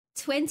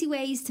20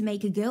 ways to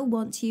make a girl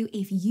want you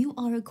if you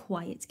are a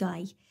quiet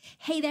guy.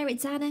 Hey there,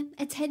 it's Anna.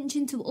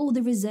 Attention to all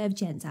the reserved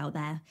gents out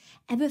there.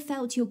 Ever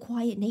felt your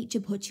quiet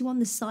nature put you on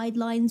the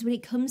sidelines when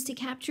it comes to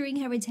capturing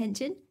her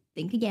attention?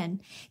 Think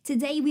again.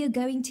 Today we are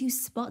going to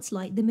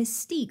spotlight the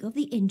mystique of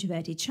the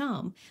introverted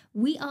charm.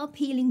 We are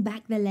peeling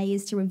back the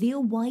layers to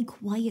reveal why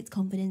quiet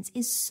confidence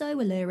is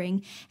so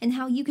alluring and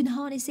how you can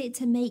harness it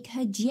to make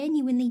her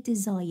genuinely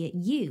desire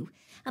you.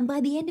 And by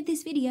the end of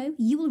this video,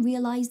 you will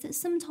realize that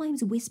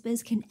sometimes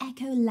whispers can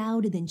echo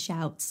louder than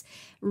shouts.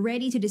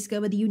 Ready to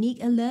discover the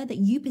unique allure that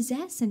you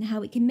possess and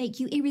how it can make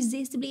you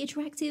irresistibly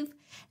attractive?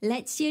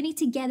 Let's journey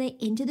together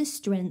into the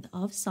strength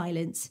of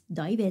silence.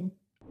 Dive in.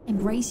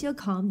 Embrace your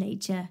calm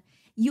nature.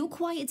 Your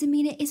quiet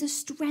demeanor is a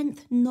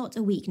strength, not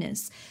a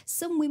weakness.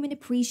 Some women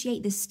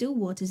appreciate the still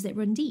waters that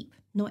run deep.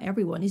 Not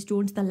everyone is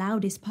drawn to the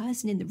loudest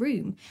person in the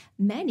room.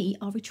 Many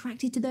are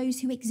attracted to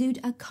those who exude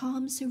a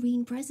calm,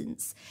 serene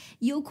presence.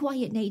 Your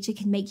quiet nature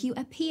can make you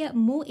appear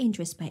more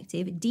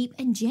introspective, deep,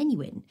 and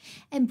genuine.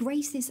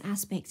 Embrace this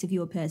aspect of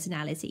your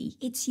personality.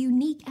 It's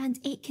unique and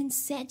it can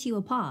set you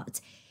apart.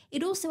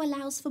 It also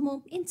allows for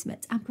more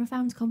intimate and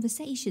profound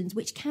conversations,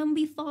 which can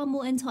be far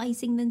more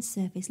enticing than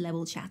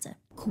surface-level chatter.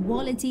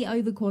 Quality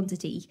over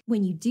quantity.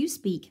 When you do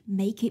speak,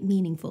 make it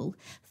meaningful.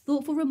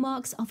 Thoughtful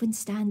remarks often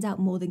stand out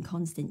more than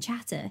constant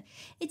chatter.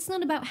 It's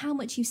not about how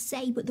much you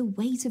say, but the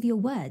weight of your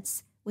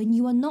words. When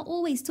you are not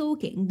always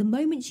talking, the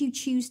moments you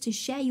choose to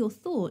share your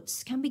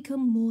thoughts can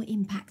become more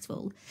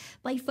impactful.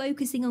 By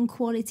focusing on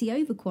quality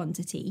over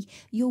quantity,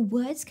 your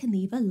words can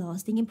leave a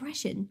lasting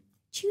impression.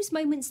 Choose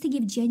moments to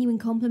give genuine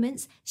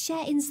compliments,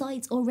 share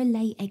insights, or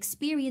relay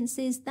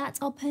experiences that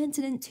are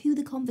pertinent to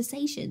the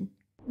conversation.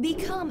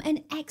 Become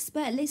an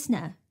expert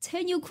listener.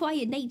 Turn your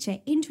quiet nature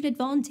into an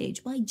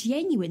advantage by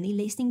genuinely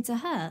listening to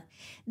her.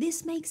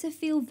 This makes her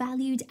feel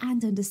valued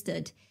and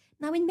understood.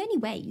 Now, in many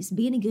ways,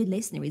 being a good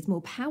listener is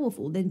more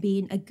powerful than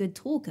being a good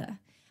talker.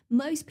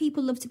 Most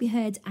people love to be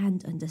heard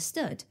and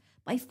understood.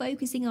 By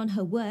focusing on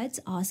her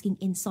words, asking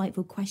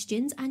insightful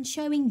questions, and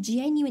showing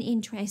genuine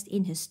interest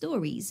in her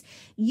stories,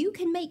 you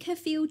can make her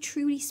feel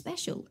truly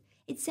special.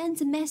 It sends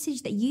a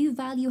message that you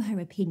value her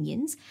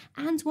opinions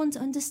and want to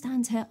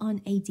understand her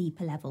on a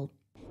deeper level.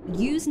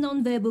 Use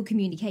nonverbal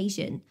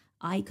communication.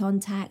 Eye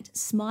contact,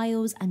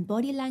 smiles, and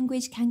body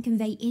language can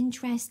convey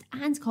interest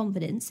and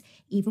confidence,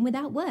 even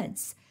without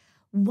words.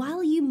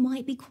 While you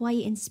might be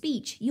quiet in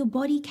speech, your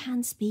body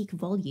can speak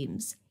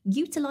volumes.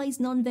 Utilize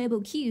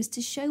nonverbal cues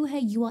to show her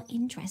you are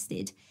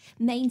interested.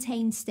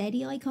 Maintain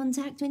steady eye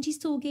contact when she's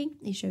talking.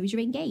 It shows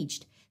you're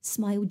engaged.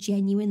 Smile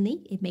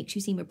genuinely. It makes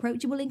you seem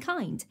approachable and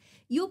kind.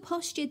 Your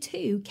posture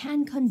too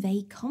can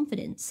convey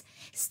confidence.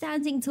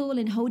 Standing tall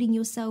and holding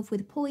yourself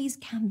with poise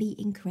can be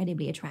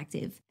incredibly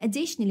attractive.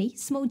 Additionally,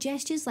 small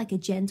gestures like a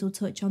gentle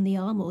touch on the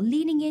arm or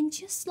leaning in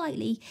just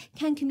slightly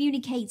can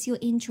communicate your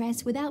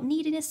interest without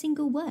needing a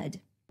single word.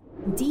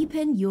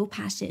 Deepen your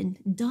passion.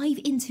 Dive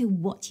into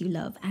what you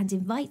love and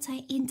invite her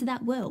into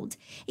that world.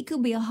 It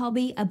could be a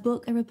hobby, a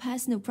book, or a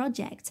personal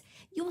project.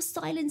 Your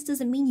silence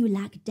doesn't mean you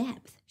lack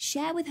depth.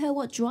 Share with her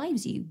what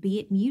drives you, be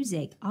it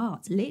music,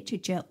 art,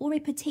 literature, or a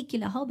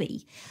particular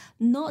hobby.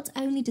 Not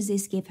only does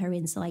this give her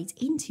insight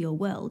into your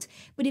world,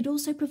 but it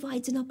also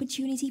provides an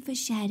opportunity for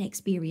shared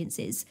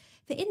experiences.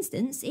 For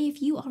instance,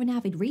 if you are an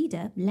avid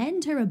reader,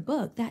 lend her a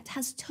book that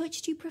has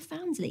touched you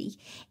profoundly.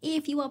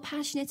 If you are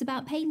passionate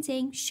about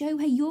painting, show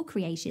her your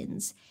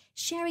creations.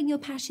 Sharing your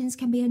passions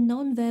can be a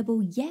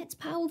non-verbal yet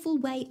powerful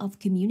way of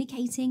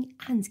communicating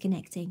and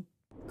connecting.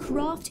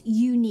 Craft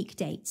unique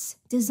dates.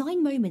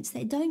 Design moments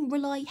that don't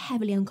rely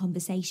heavily on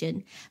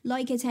conversation,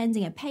 like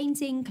attending a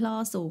painting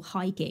class or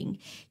hiking.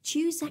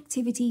 Choose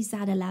activities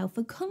that allow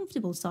for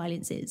comfortable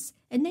silences,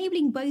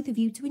 enabling both of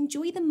you to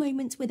enjoy the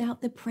moment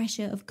without the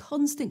pressure of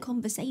constant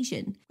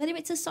conversation. Whether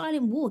it's a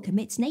silent walk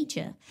amidst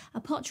nature,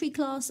 a pottery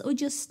class, or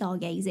just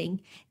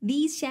stargazing,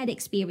 these shared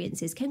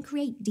experiences can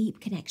create deep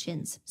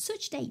connections.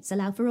 Such dates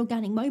allow for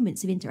organic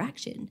moments of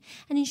interaction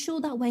and ensure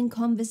that when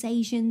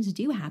conversations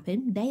do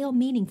happen, they are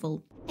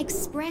meaningful.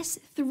 Express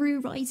through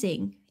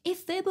writing.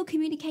 If verbal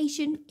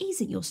communication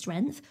isn't your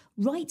strength,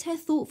 write her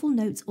thoughtful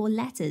notes or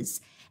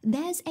letters.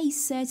 There's a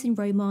certain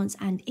romance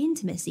and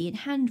intimacy in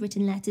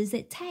handwritten letters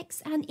that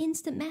text and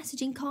instant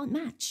messaging can't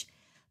match.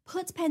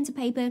 Put pen to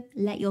paper,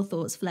 let your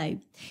thoughts flow.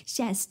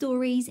 Share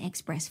stories,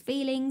 express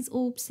feelings,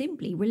 or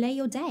simply relay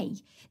your day.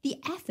 The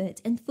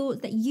effort and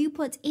thought that you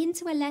put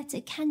into a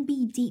letter can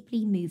be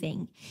deeply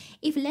moving.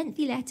 If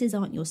lengthy letters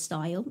aren't your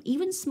style,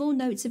 even small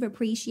notes of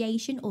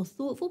appreciation or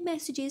thoughtful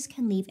messages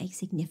can leave a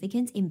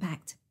significant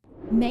impact.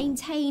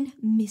 Maintain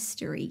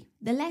mystery.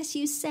 The less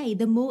you say,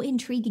 the more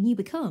intriguing you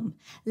become.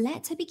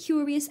 Let her be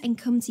curious and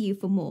come to you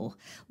for more.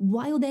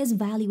 While there's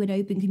value in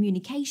open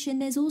communication,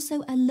 there's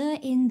also allure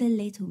in the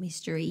little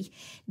mystery.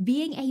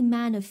 Being a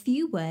man of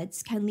few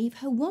words can leave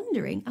her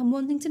wondering and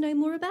wanting to know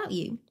more about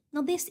you.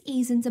 Now, this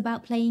isn't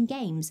about playing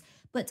games,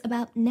 but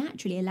about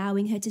naturally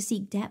allowing her to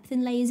seek depth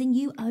and layers in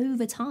you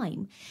over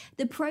time.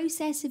 The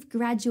process of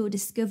gradual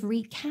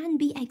discovery can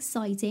be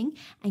exciting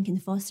and can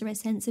foster a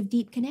sense of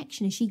deep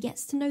connection as she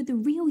gets to know the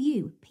real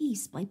you,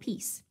 piece by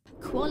piece.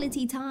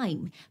 Quality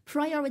time.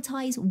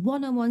 Prioritize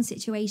one-on-one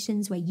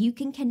situations where you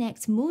can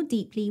connect more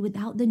deeply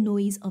without the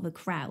noise of a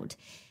crowd.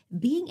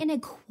 Being in a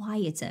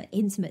quieter,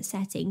 intimate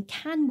setting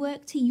can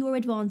work to your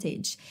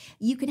advantage.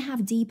 You can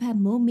have deeper,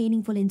 more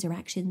meaningful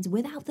interactions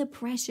without the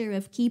pressure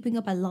of keeping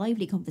up a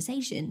lively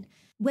conversation.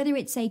 Whether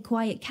it's a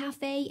quiet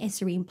cafe, a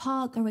serene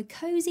park, or a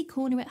cozy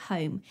corner at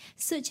home,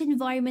 such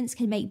environments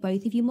can make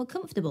both of you more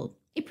comfortable.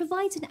 It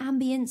provides an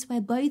ambience where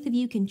both of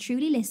you can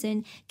truly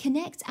listen,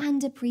 connect,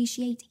 and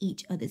appreciate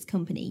each other's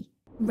company.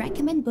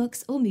 Recommend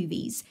books or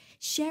movies.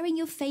 Sharing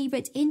your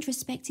favorite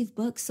introspective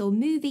books or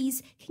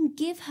movies can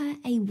give her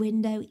a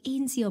window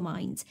into your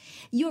mind.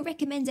 Your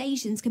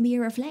recommendations can be a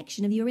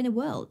reflection of your inner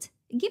world.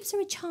 It gives her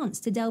a chance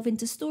to delve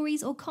into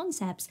stories or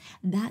concepts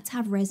that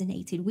have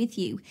resonated with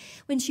you.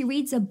 When she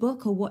reads a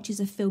book or watches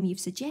a film you've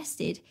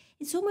suggested,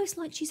 it's almost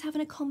like she's having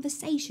a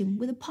conversation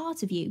with a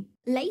part of you.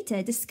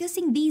 Later,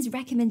 discussing these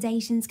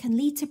recommendations can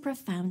lead to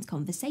profound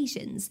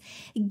conversations,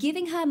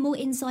 giving her more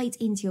insight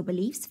into your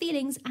beliefs,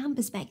 feelings, and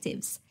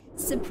perspectives.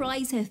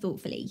 Surprise her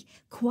thoughtfully.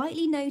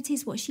 Quietly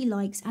notice what she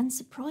likes and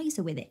surprise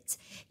her with it.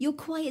 Your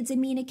quiet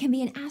demeanor can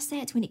be an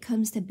asset when it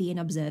comes to being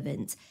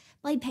observant.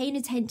 By paying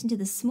attention to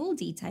the small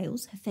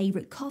details, her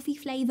favorite coffee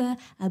flavor,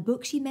 a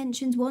book she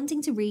mentioned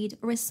wanting to read,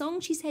 or a song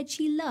she said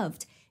she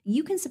loved,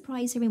 you can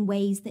surprise her in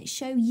ways that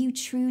show you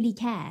truly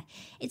care.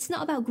 It's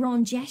not about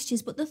grand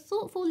gestures, but the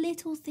thoughtful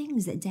little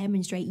things that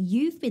demonstrate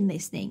you've been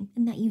listening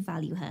and that you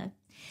value her.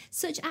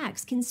 Such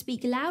acts can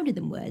speak louder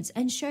than words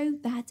and show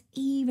that,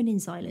 even in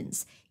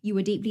silence, you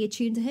are deeply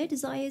attuned to her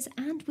desires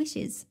and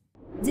wishes.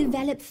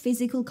 Develop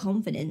physical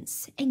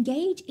confidence.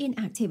 Engage in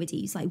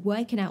activities like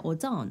working out or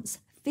dance.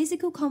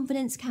 Physical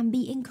confidence can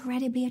be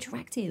incredibly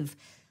attractive.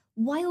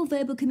 While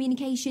verbal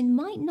communication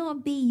might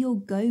not be your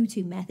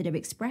go-to method of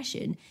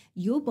expression,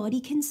 your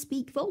body can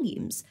speak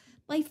volumes.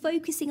 By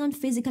focusing on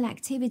physical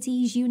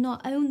activities, you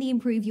not only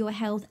improve your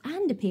health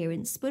and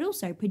appearance, but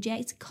also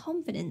project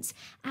confidence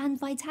and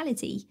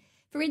vitality.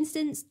 For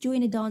instance,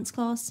 joining a dance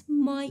class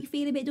might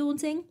feel a bit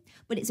daunting,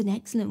 but it's an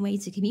excellent way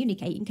to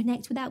communicate and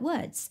connect without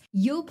words.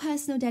 Your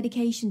personal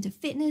dedication to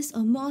fitness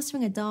or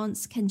mastering a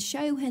dance can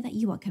show her that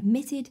you are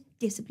committed,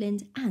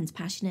 disciplined, and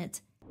passionate.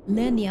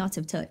 Learn the art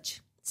of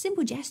touch.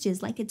 Simple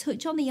gestures like a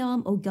touch on the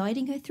arm or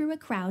guiding her through a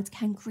crowd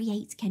can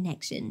create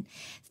connection.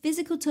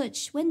 Physical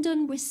touch, when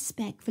done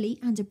respectfully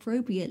and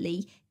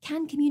appropriately,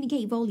 can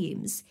communicate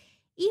volumes.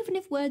 Even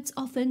if words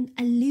often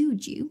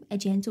elude you, a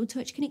gentle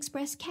touch can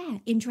express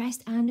care,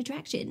 interest, and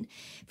attraction.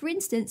 For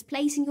instance,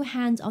 placing your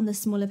hand on the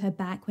small of her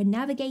back when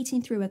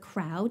navigating through a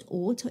crowd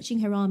or touching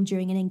her arm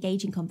during an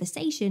engaging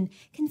conversation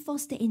can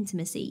foster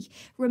intimacy.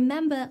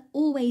 Remember,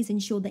 always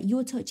ensure that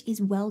your touch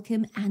is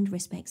welcome and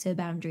respects her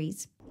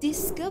boundaries.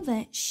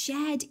 Discover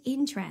shared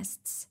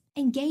interests.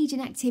 Engage in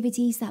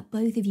activities that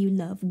both of you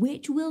love,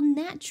 which will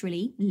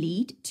naturally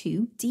lead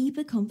to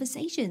deeper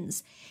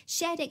conversations.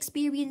 Shared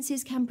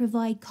experiences can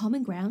provide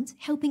common ground,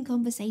 helping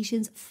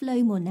conversations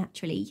flow more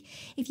naturally.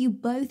 If you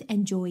both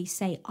enjoy,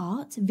 say,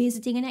 art,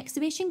 visiting an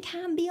exhibition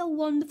can be a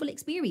wonderful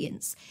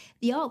experience.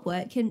 The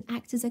artwork can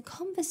act as a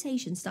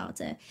conversation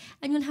starter,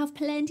 and you'll have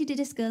plenty to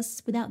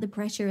discuss without the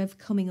pressure of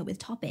coming up with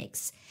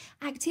topics.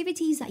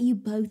 Activities that you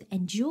both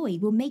enjoy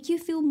will make you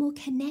feel more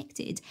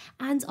connected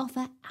and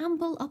offer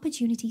ample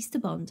opportunities to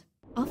bond.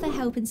 Offer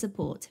help and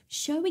support.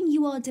 Showing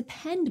you are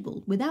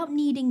dependable without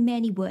needing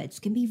many words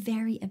can be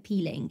very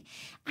appealing.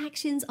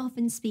 Actions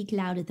often speak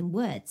louder than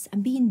words,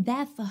 and being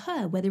there for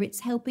her, whether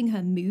it's helping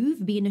her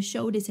move, being a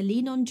shoulder to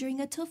lean on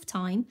during a tough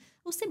time,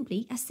 or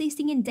simply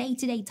assisting in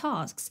day-to-day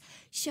tasks,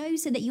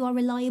 shows her that you are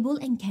reliable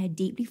and care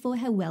deeply for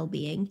her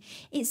well-being.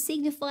 It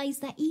signifies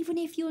that even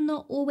if you're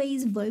not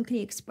always vocally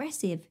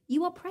expressive,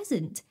 you are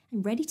present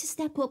and ready to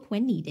step up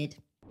when needed.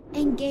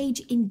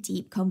 Engage in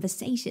deep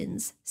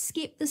conversations.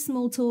 Skip the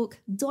small talk,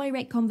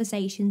 direct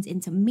conversations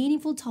into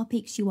meaningful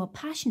topics you are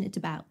passionate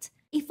about.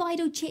 If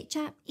idle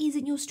chit-chat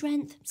isn't your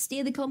strength,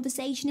 steer the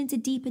conversation into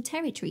deeper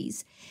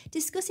territories.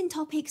 Discussing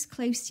topics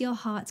close to your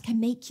heart can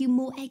make you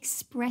more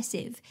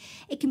expressive.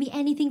 It can be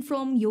anything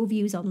from your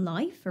views on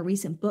life, a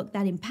recent book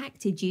that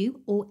impacted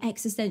you, or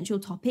existential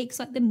topics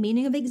like the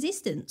meaning of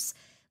existence.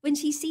 When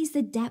she sees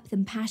the depth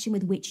and passion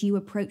with which you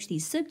approach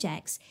these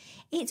subjects,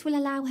 it will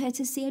allow her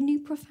to see a new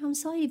profound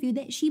side of you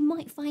that she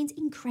might find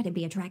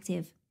incredibly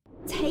attractive.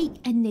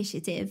 Take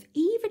initiative.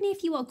 Even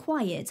if you are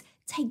quiet,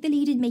 take the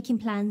lead in making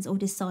plans or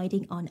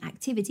deciding on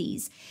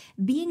activities.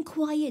 Being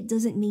quiet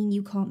doesn't mean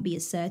you can't be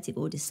assertive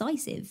or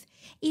decisive.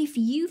 If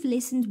you've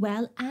listened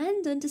well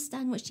and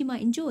understand what she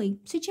might enjoy,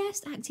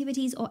 suggest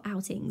activities or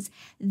outings.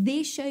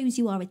 This shows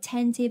you are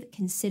attentive,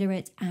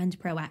 considerate, and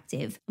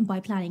proactive.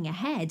 By planning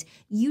ahead,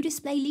 you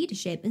display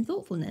leadership and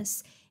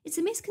thoughtfulness. It's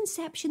a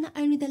misconception that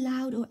only the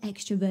loud or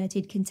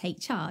extroverted can take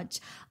charge.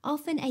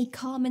 Often a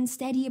calm and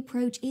steady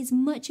approach is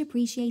much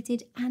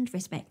appreciated and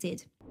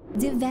respected.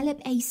 Develop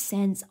a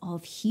sense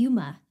of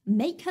humor.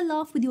 Make her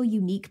laugh with your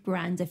unique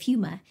brand of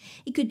humor.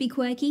 It could be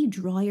quirky,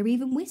 dry, or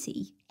even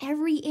witty.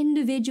 Every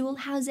individual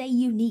has a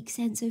unique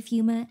sense of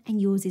humor, and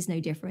yours is no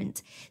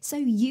different. So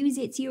use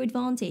it to your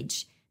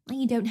advantage.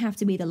 You don't have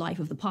to be the life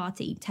of the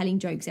party, telling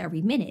jokes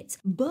every minute,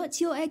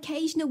 but your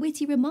occasional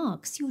witty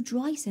remarks, your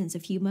dry sense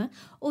of humour,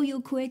 or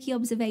your quirky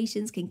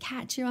observations can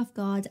catch her off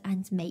guard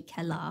and make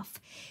her laugh.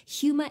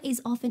 Humour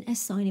is often a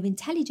sign of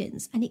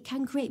intelligence, and it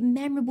can create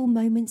memorable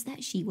moments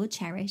that she will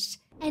cherish.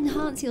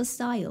 Enhance your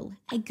style.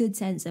 A good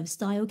sense of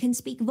style can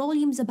speak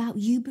volumes about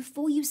you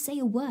before you say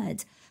a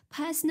word.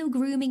 Personal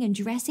grooming and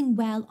dressing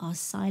well are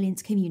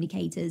silent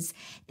communicators.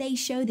 They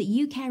show that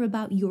you care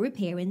about your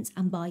appearance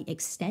and, by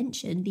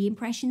extension, the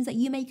impressions that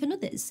you make on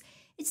others.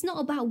 It's not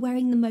about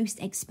wearing the most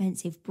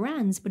expensive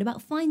brands, but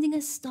about finding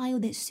a style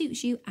that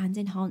suits you and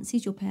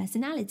enhances your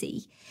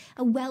personality.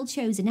 A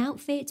well-chosen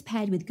outfit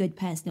paired with good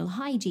personal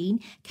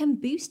hygiene can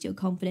boost your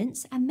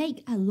confidence and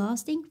make a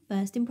lasting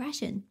first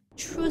impression.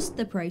 Trust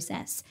the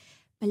process.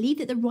 Believe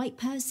that the right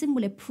person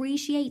will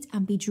appreciate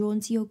and be drawn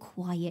to your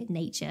quiet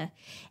nature.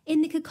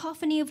 In the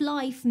cacophony of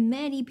life,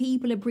 many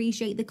people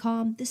appreciate the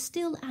calm, the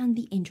still, and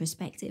the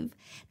introspective.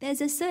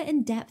 There's a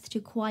certain depth to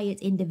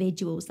quiet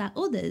individuals that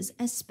others,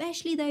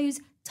 especially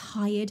those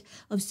tired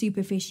of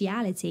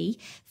superficiality,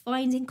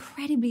 find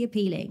incredibly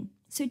appealing.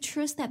 So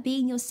trust that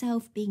being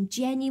yourself, being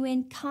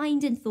genuine,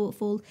 kind, and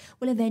thoughtful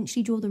will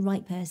eventually draw the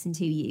right person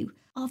to you.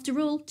 After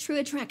all, true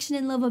attraction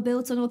and love are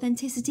built on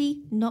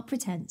authenticity, not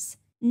pretense.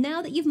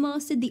 Now that you've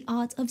mastered the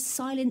art of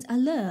silent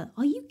allure,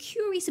 are you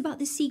curious about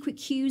the secret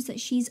cues that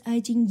she's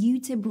urging you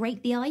to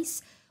break the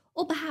ice?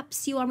 Or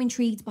perhaps you are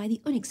intrigued by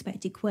the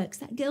unexpected quirks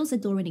that girls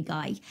adore in a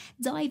guy?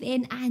 Dive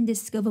in and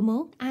discover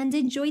more. And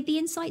enjoyed the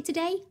insight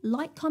today?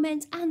 Like,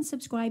 comment, and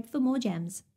subscribe for more gems.